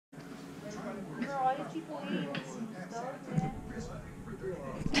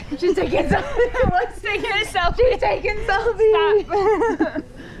She's taking selfie. What's taking a selfie? She's taking selfie. Stop.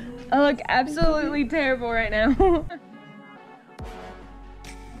 I look absolutely terrible right now.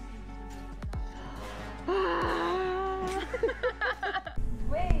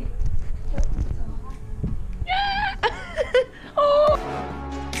 Wait. Oh.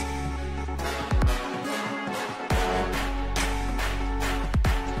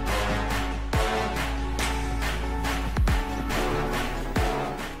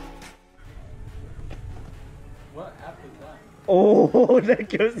 What app is that? Oh,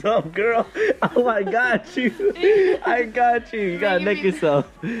 neck yourself, girl. Oh, I got you. I got you. You gotta neck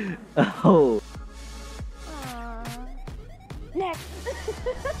yourself. Oh. Next.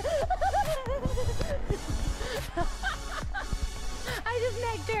 I just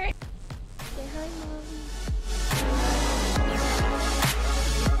necked her. Say hi, Mommy.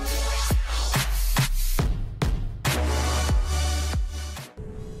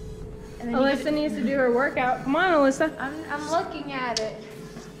 Alyssa needs to do her workout. Come on, Alyssa. I'm looking at it.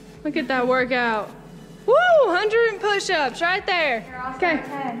 Look at that workout. Woo! 100 push-ups right there. Okay.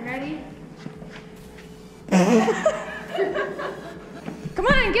 10. Ready? Come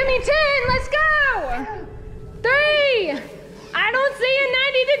on, give me 10. Let's go. 3. I don't see a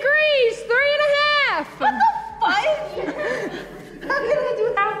 90 degrees. 3.5. What the fuck? How can I do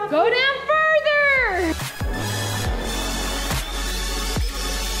half of Go down further.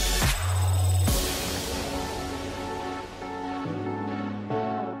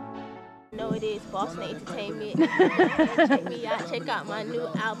 It is Boston Entertainment. Check me out. Check out my new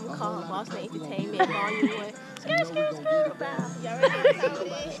album called Boston Entertainment Volume 1. Skirt, skirt, skirt. Y'all ready to know what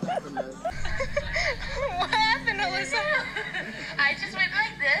it is? What happened, Alyssa? I just went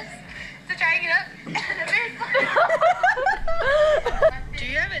like this to try and get up. Do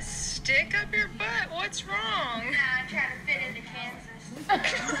you have a stick up your butt? What's wrong? Nah, I'm trying to fit into Kansas.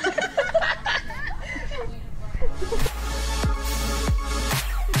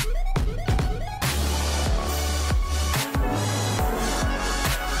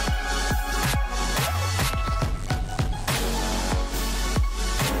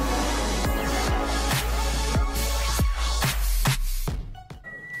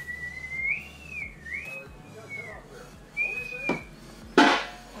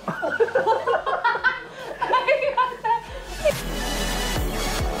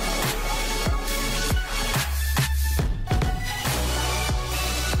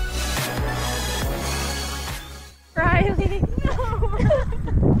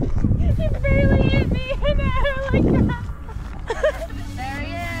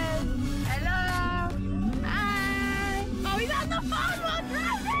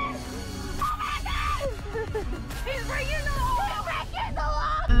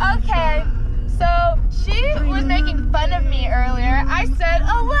 Okay, so she was making fun of me earlier. I said,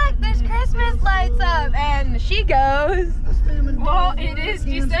 oh look, there's Christmas lights up. And she goes, well, it is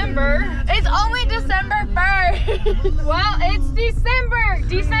December. It's only December 1st. Well, it's December.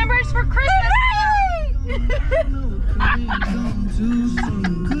 December's for Christmas.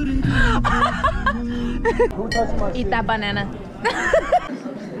 Eat that banana.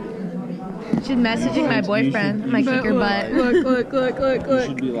 She's messaging my boyfriend. My kicker butt. Look. You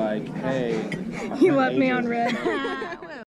should be like, hey. He left me on red.